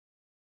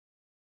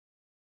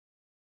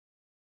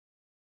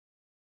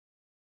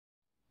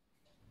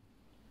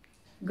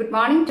Good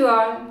morning to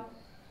all.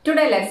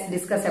 Today let's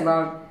discuss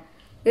about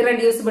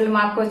irreducible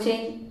Markov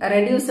chain,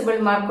 reducible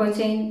Markov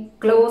chain,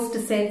 closed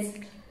sets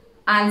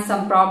and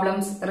some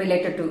problems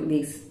related to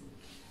these.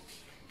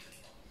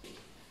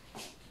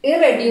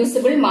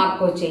 Irreducible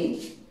Markov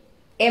chain.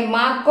 A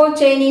Markov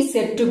chain is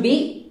said to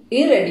be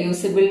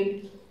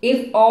irreducible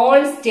if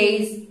all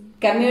states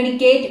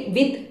communicate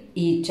with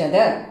each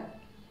other.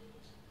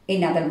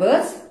 In other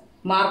words,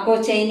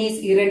 Markov chain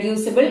is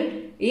irreducible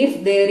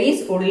if there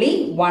is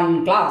only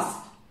one class.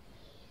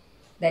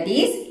 That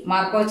is,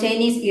 Markov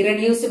chain is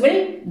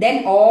irreducible,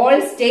 then all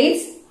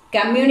states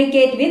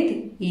communicate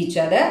with each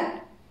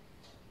other.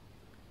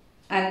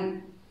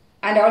 And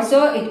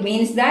also it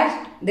means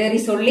that there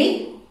is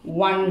only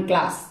one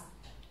class.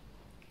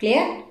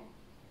 Clear?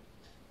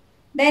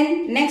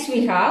 Then next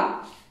we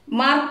have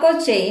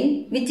Markov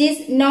chain which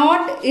is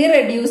not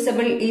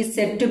irreducible is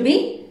said to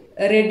be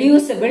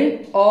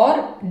reducible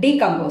or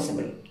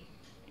decomposable.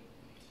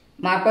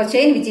 Markov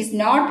chain which is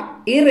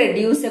not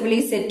irreducible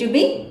is said to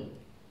be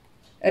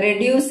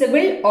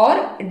reducible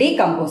or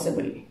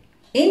decomposable.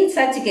 In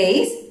such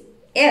case,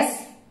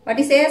 S, what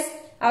is S?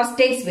 Our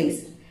state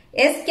space.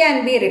 S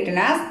can be written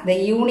as the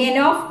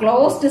union of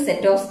closed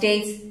set of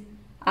states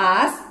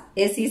as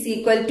S is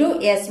equal to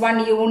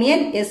S1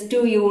 union,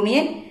 S2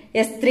 union,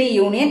 S3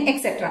 union,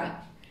 etc.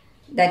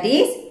 That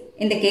is,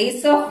 in the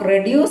case of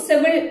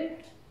reducible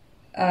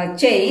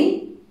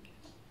chain,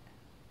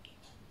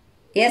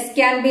 S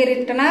can be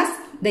written as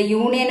the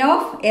union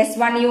of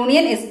S1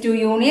 union, S2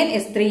 union,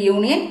 S3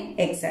 union,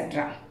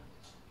 etc.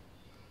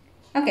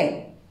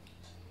 Okay.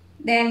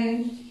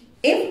 Then,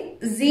 if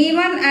Z1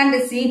 and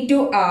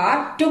Z2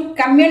 are two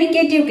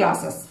commutative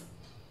classes,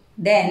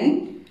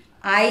 then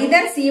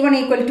either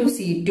C1 equal to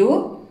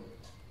C2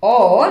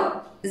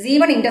 or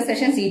Z1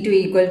 intersection C2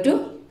 equal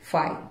to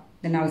 5,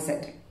 the null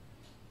set.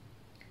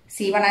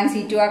 C1 and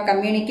C2 are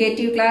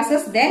communicative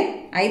classes,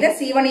 then either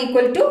C1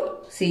 equal to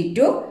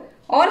C2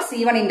 or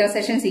C1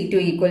 intersection C2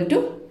 equal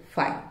to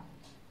 5.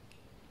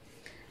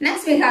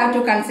 Next we have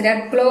to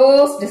consider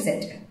closed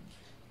set.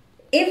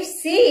 If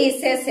C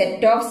is a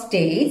set of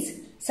states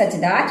such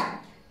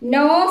that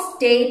no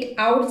state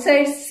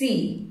outside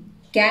C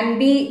can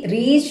be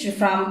reached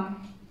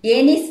from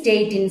any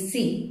state in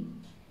C,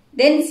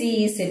 then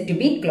C is said to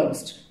be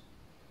closed.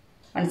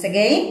 Once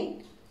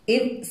again,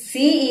 if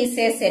C is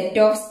a set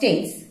of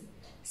states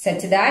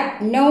such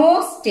that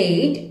no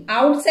state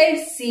outside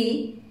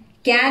C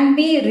can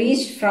be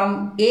reached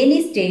from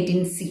any state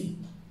in C,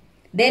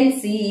 then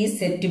C is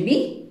said to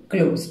be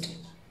closed.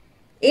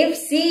 If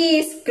C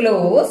is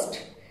closed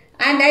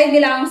and I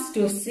belongs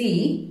to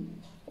C,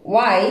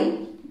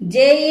 while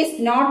J is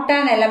not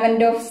an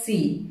element of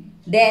C,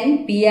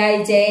 then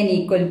Pijn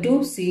equal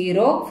to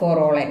 0 for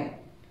all n.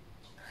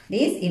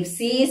 This, if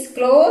C is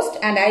closed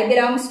and I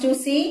belongs to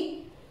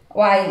C,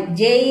 while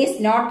J is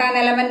not an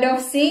element of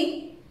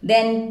C,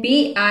 then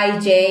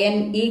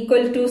Pijn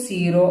equal to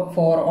 0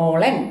 for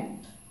all n.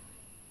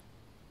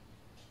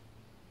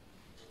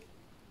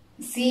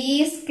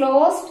 C is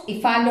closed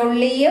if and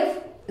only if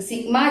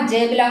sigma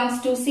j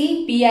belongs to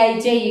C,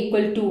 Pij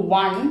equal to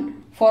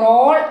 1 for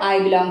all I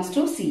belongs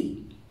to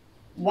C.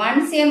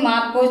 Once a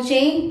Markov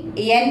chain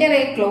enter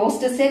a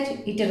closed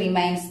set, it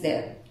remains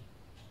there.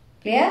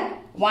 Clear?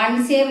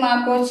 Once a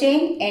Markov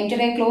chain enter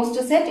a closed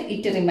set,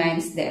 it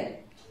remains there.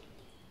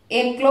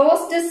 A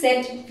closed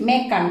set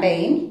may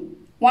contain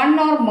one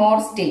or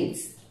more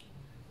states.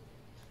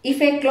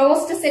 If a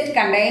closed set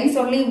contains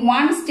only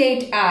one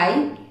state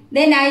I,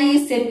 then I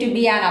is said to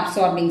be an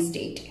absorbing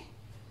state.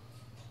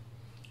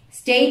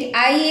 State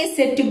I is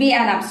said to be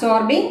an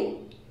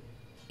absorbing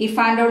if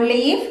and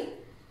only if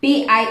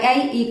Pii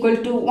equal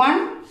to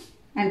 1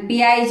 and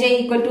Pij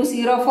equal to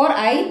 0 for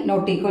I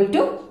not equal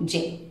to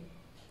j.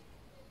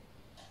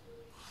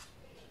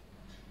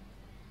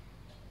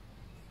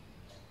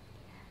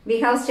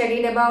 We have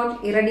studied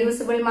about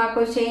irreducible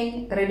Markov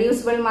chain,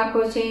 reducible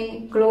Markov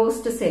chain,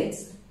 closed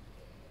sets.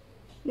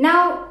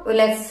 Now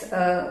let's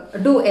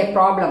do a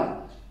problem.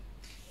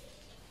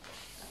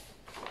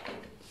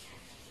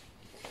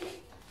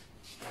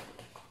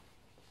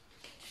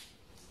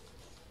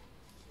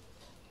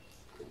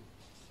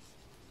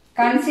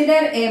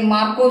 Consider a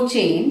Markov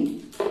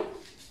chain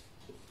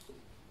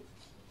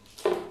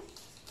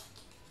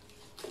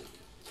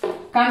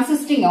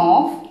consisting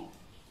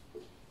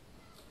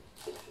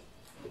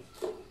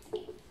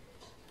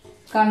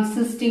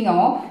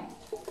of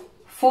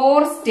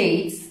 4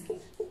 states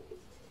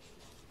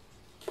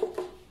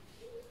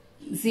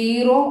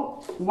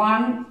 0,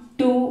 1,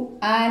 2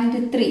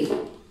 and 3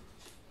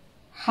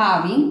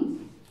 having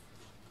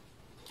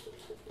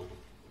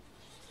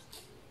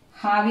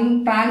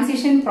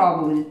transition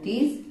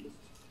probabilities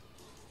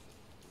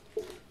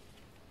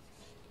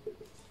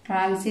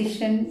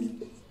transition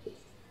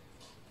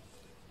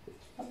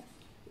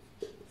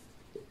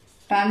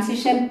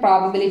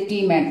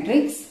probability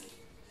matrix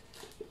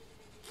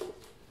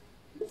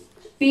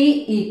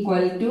P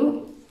equal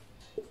to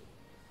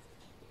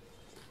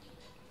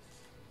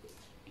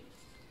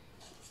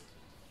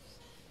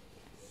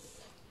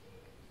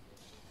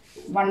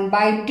 1 1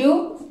 by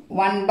 2,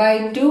 1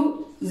 by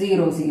 2,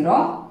 0,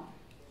 0.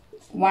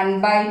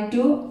 1 by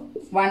 2,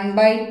 1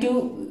 by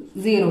 2,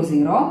 0,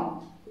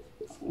 0.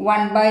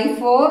 1 by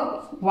 4,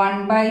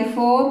 1 by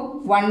 4,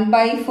 1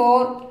 by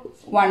 4,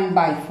 1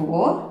 by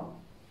 4.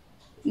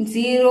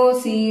 0,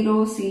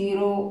 0,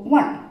 0,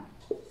 1.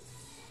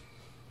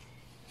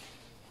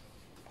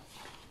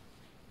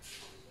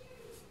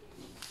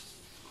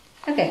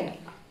 Okay.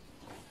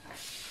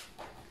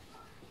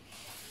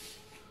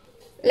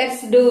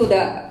 Let's do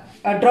the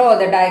draw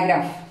the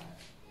diagram.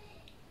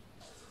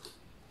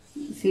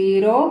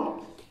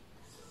 0,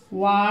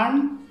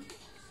 1,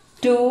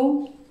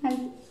 2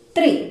 and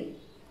 3.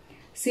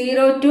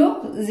 0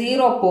 to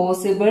 0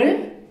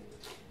 possible.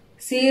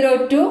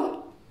 0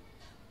 to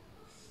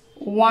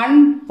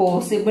 1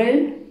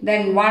 possible.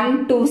 Then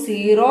 1 to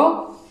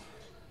 0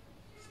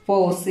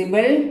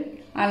 possible.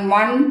 And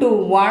 1 to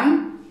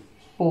 1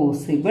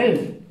 possible.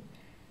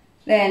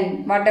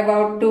 Then what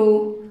about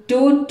 2?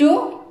 2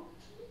 to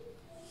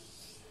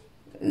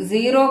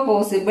 0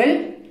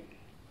 possible,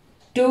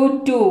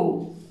 2 to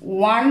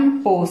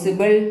 1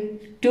 possible,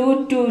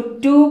 2 to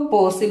 2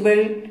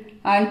 possible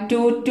and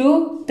 2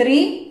 to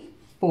 3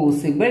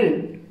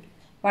 possible.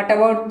 What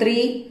about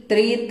 3?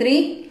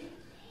 3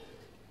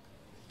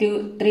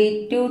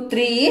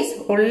 is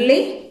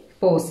only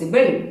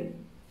possible.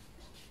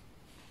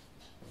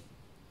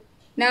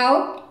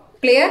 Now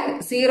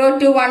clear? 0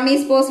 to 1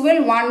 is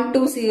possible, 1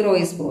 to 0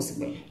 is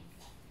possible.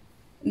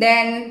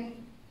 Then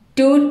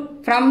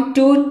from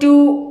 2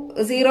 to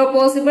 0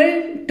 possible,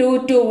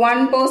 2 to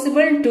 1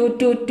 possible, 2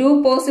 to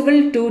 2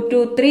 possible, 2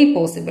 to 3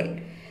 possible.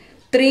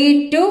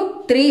 3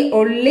 to 3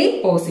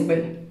 only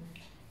possible.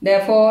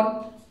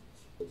 Therefore,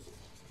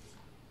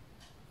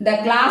 the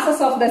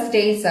classes of the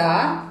states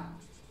are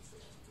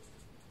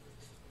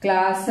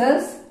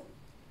classes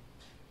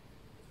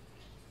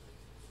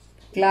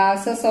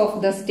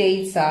of the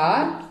states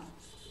are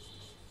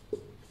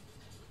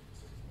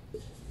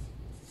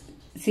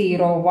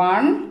 0,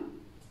 1,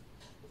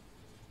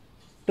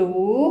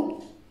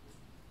 2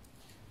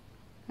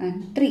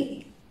 and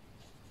 3.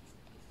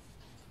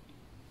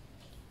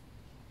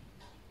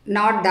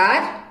 Not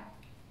that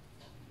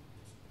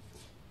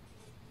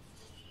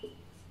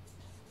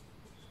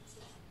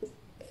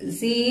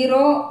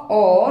 0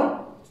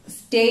 or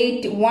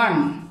state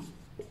 1,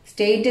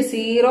 state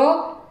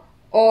 0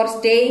 or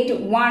state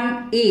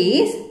 1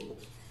 is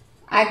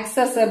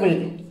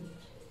accessible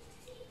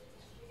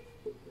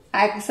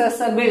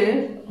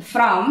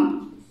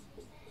from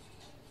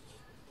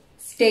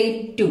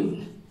state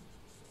 2.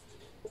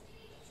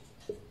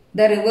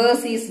 The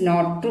reverse is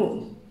not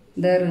true.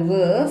 The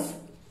reverse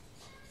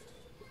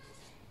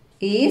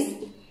is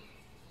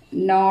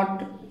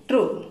not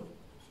true.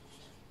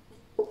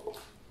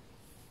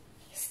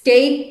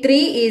 State 3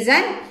 is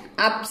an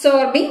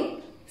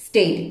absorbing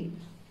state.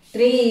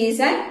 3 is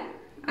an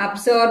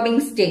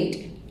absorbing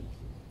state.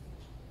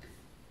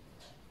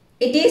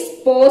 It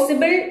is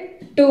possible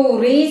to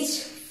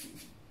reach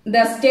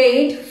the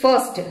state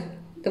first.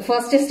 The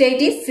first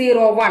state is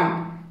 0,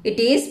 1. It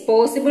is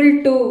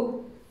possible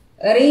to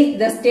reach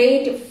the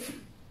state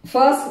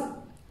first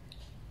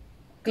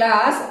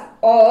class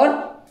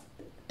or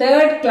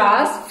third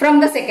class from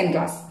the second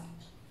class.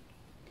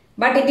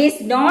 But it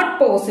is not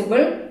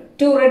possible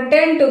to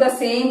return to the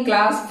same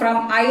class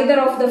from either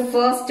of the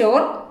first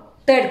or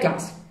third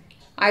class.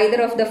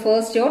 Either of the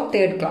first or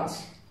third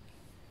class.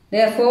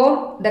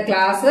 Therefore, the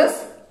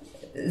classes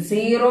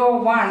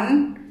 0,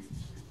 1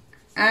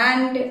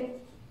 and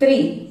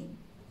 3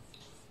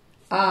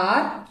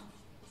 are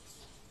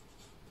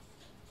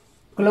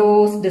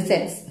closed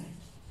sets.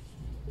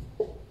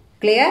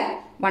 Clear?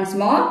 Once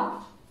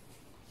more.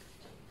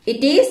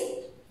 It is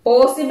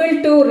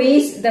possible to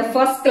reach the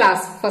first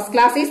class. First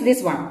class is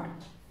this one.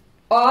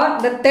 Or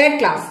the third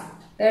class.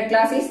 Third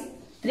class is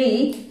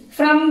 3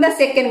 from the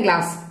second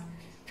class.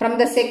 From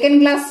the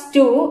second class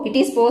 2, it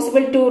is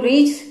possible to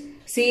reach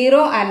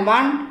 0 and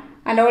 1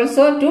 and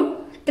also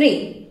to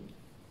 3.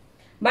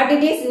 But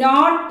it is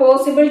not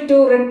possible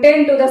to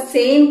return to the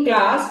same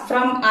class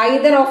from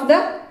either of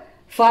the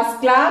first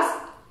class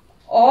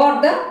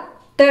or the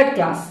third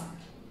class.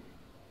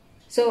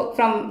 So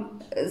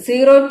from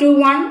 0 to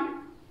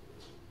 1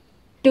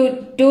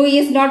 to 2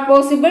 is not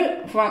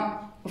possible.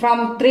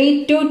 From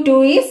 3 to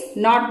 2 is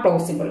not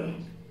possible.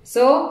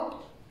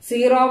 So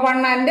 0,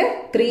 1 and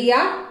 3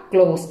 are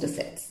closed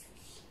sets.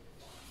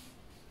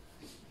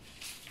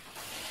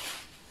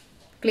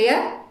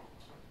 Clear?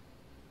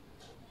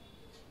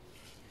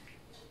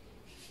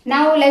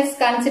 Now let's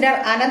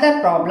consider another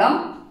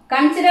problem.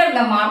 Consider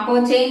the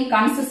Markov chain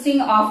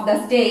consisting of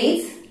the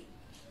states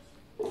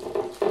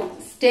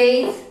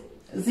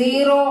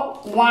 0,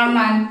 1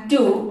 and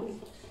 2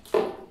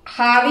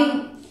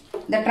 having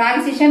the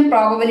transition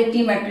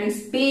probability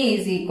matrix P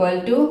is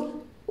equal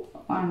to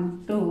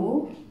 1,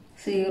 2,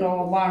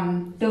 0,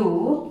 1,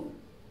 2,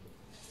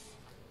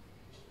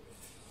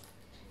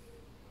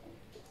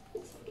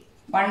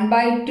 1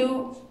 by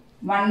 2,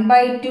 1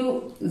 by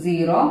 2,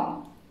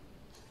 0,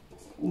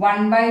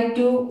 1 by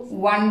 2,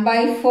 1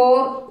 by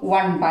 4,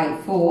 1 by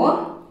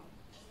 4,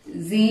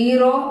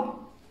 0,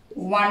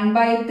 1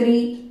 by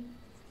 3,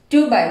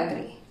 2 by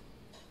 3.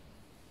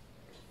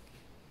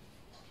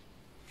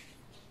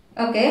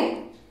 Okay.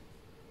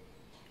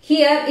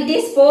 Here it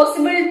is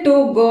possible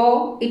to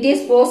go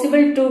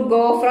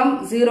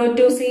from 0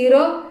 to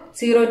 0,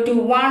 0 to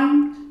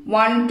 1,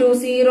 1 to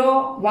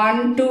 0,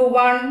 1 to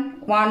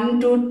 1,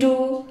 1 to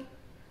 2,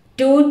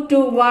 2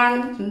 to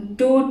 1,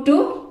 2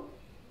 to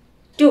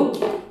 2.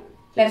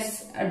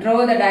 Let's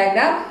draw the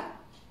diagram.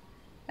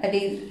 That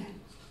is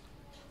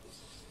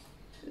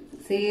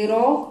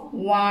 0,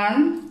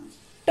 1,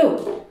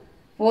 2.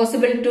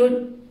 Possible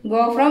to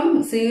go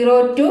from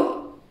 0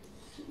 to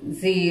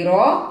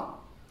 0.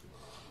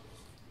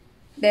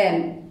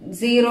 Then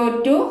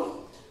 0 to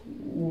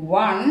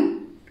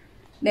 1.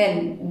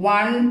 Then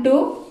 1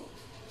 to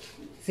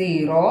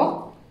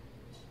 0.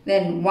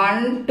 Then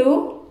 1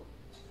 to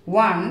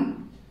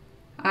 1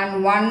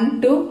 and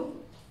 1 to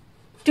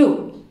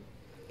 2.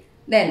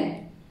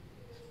 Then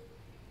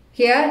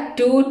here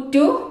 2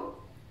 to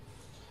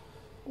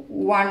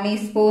 1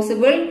 is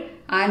possible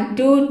and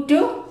 2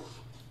 to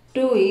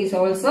 2 is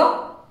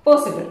also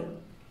possible.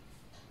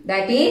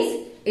 That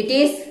is, it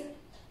is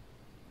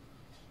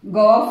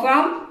go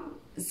from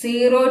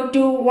 0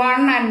 to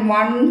 1 and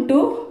 1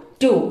 to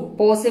 2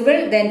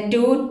 possible. Then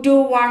 2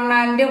 to 1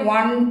 and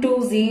 1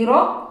 to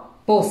 0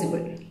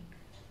 possible.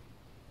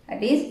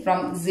 That is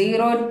from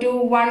 0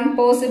 to 1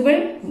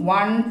 possible,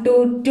 1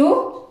 to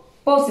 2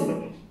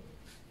 possible.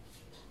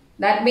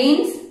 That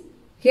means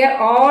here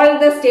all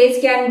the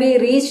states can be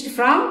reached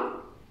from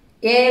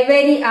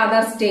every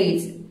other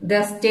state.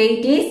 The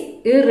state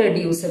is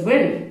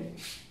irreducible.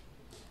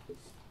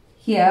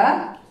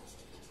 Here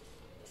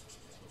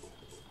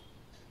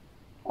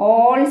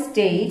all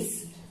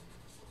states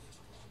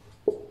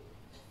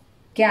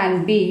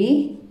can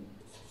be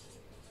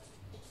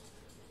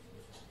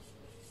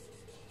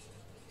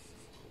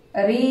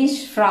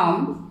reached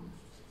from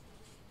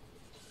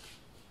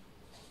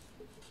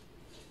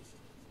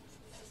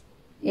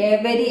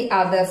every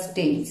other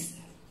states.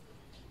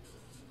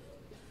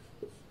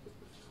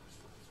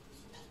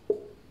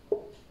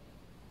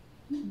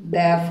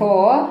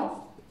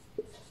 Therefore,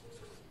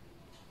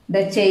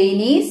 the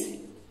chain is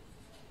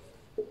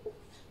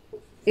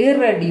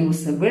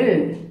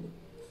irreducible.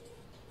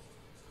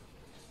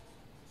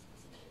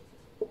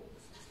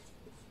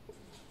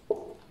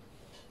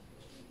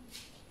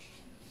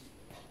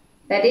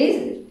 That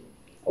is,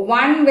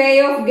 one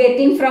way of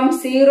getting from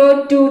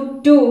 0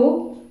 to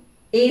 2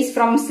 is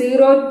from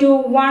 0 to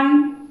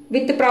 1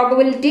 with the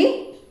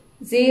probability,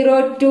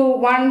 0 to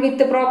 1 with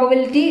the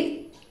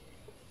probability,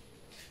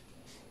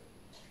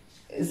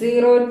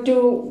 0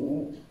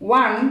 to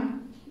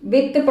 1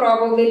 with the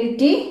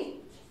probability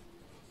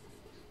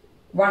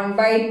 1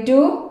 by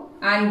 2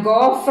 and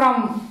go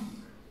from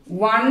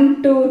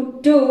 1 to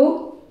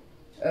 2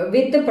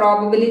 with the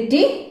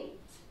probability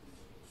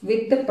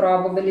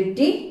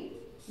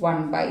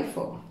 1 by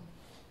 4.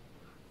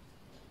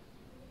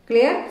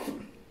 Clear?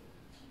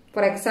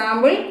 For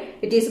example,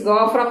 it is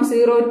go from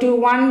 0 to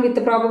 1 with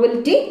the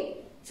probability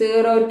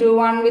 0 to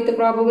 1 with the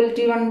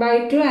probability 1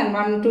 by 2 and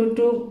 1 to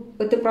 2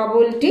 with the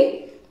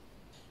probability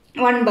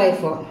 1 by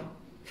 4.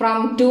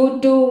 From 2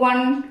 to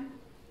 1,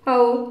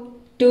 how?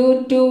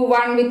 2 to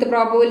 1 with the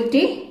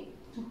probability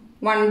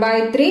 1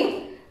 by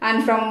 3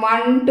 and from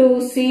 1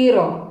 to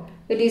 0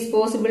 it is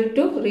possible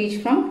to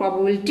reach from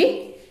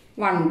probability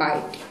 1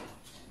 by 2.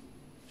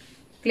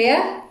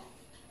 Clear?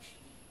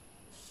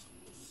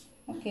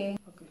 Okay.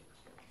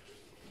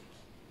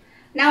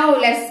 Now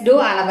let's do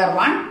another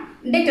one.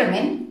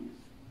 Determine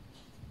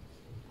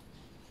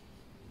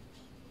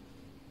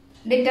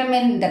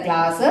the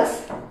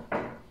classes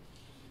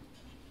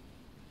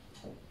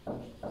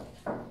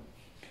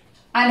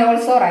and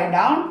also write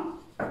down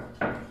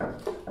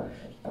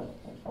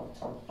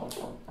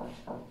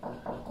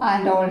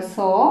and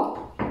also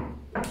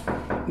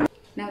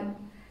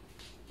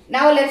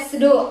now let's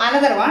do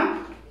another one.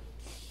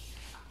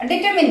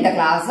 Determine the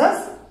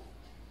classes.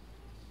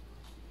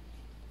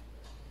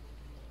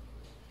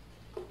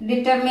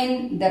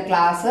 Determine the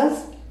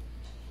classes.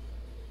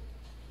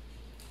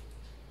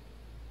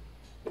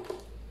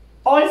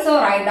 Also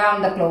write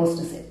down the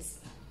closed sets.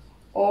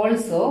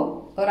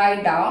 Also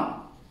write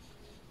down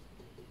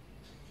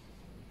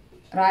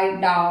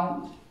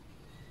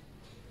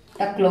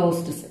the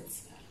closed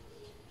sets.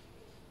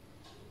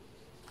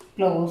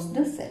 Closed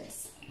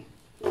sets.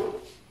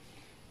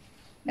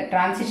 The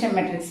transition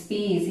matrix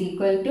P is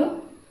equal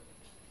to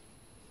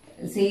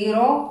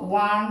 0,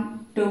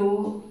 1,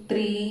 2,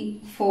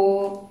 3,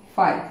 4,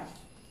 5.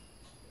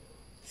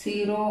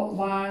 0,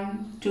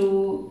 1,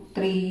 2,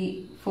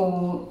 3,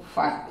 4,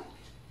 5.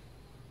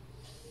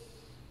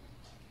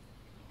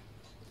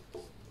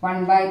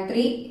 1 by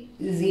 3,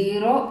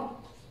 0,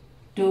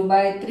 2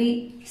 by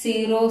 3,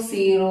 0,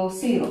 0,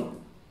 0.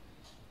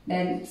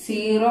 Then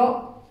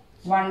 0,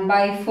 1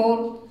 by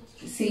 4,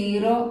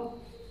 0,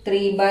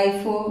 3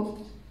 by 4,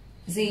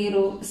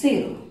 0,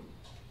 0.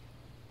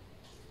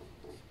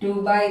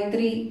 2 by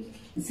 3,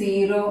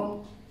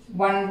 0,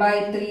 1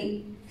 by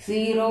 3,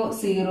 0,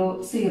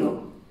 0,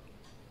 0.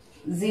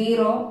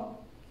 0,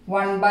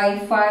 1 by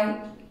 5,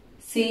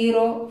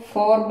 0,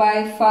 4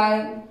 by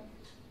 5,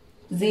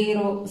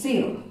 0,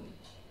 0.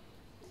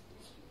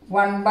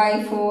 1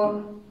 by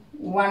 4,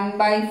 1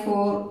 by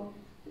 4,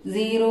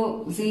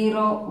 0,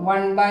 0,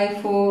 1 by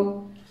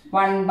 4,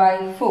 1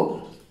 by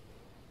 4.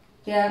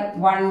 Here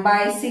 1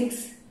 by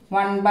 6,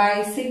 1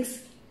 by 6,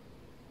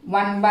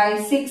 1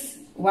 by 6,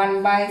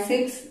 1 by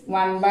 6,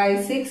 1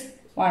 by 6,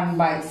 1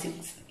 by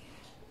 6.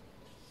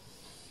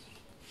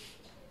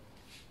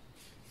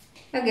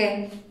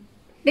 Okay,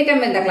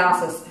 determine the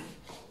classes.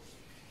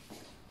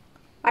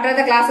 What are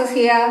the classes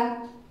here?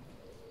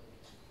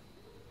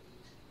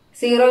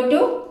 0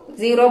 to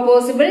 0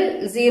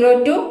 possible,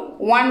 0 to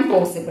 1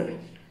 possible.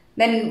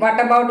 Then what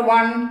about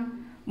 1?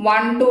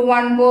 1 to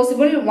 1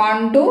 possible,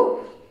 1 to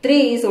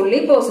 3 is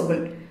only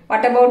possible.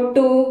 What about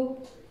 2?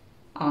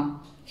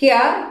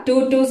 Here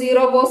 2 to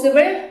 0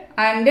 possible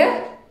and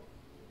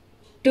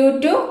 2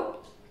 to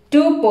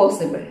 2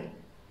 possible.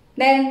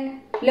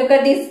 Then look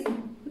at this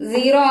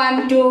 0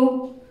 and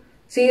 2.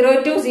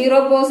 0 to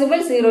 0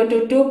 possible, 0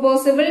 to 2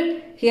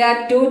 possible.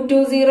 Here 2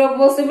 to 0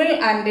 possible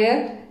and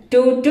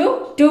 2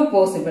 to 2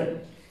 possible.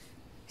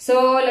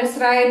 So let's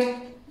write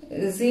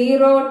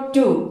 0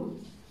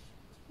 2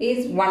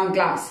 is one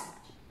class.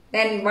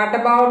 Then what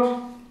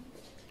about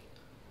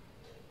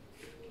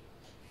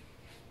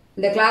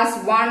the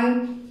class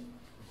 1?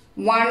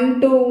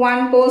 1 to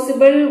 1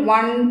 possible,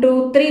 1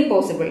 to 3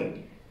 possible.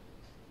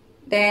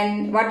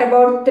 Then what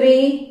about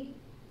 3?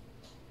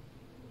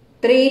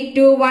 3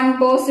 to 1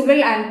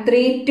 possible and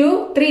 3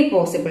 to 3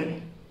 possible.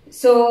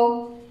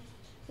 So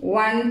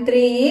 1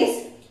 3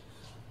 is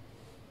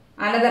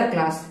another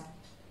class.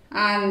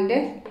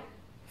 And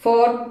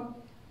 4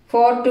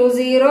 to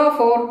 0,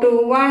 4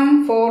 to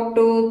 1, 4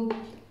 to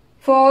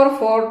 4,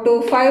 4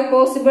 to 5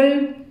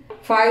 possible,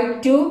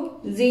 5 to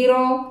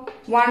 0,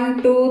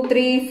 1, 2,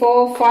 3,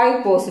 4,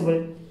 5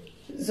 possible.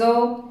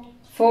 So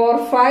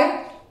 4,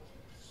 5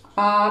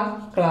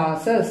 are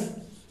classes.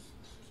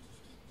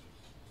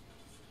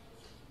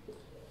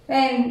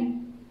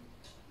 Then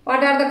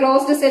what are the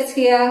closed sets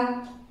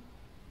here?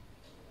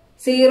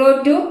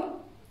 0 to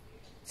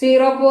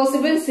 0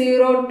 possible,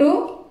 0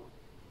 to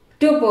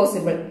 2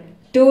 possible.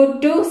 2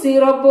 to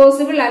 0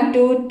 possible and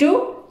 2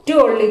 to 2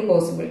 only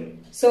possible.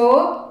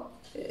 So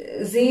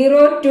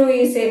 0 2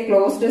 is a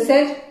closed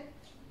set.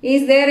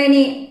 Is there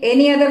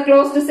any other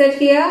closed set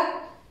here?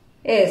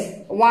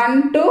 Yes.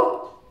 1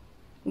 to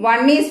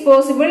 1 is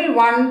possible,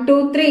 1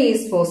 to 3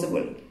 is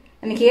possible.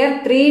 And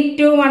here 3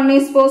 to 1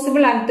 is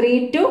possible and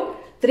 3 to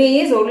 3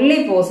 is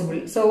only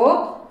possible.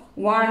 So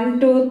 1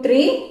 to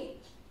 3,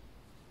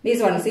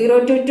 this one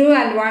 0 to 2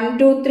 and 1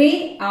 to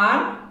 3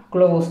 are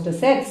closed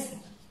sets.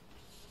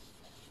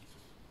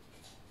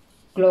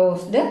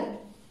 Closed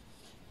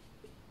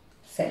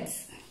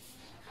sets.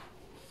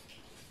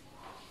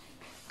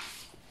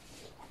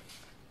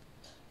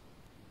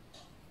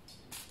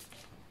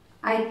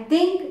 I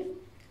think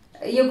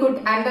you could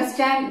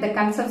understand the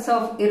concepts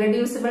of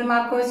irreducible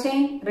Markov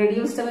chain,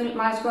 reducible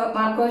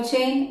Markov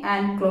chain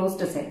and closed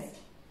sets.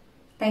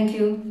 Thank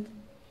you.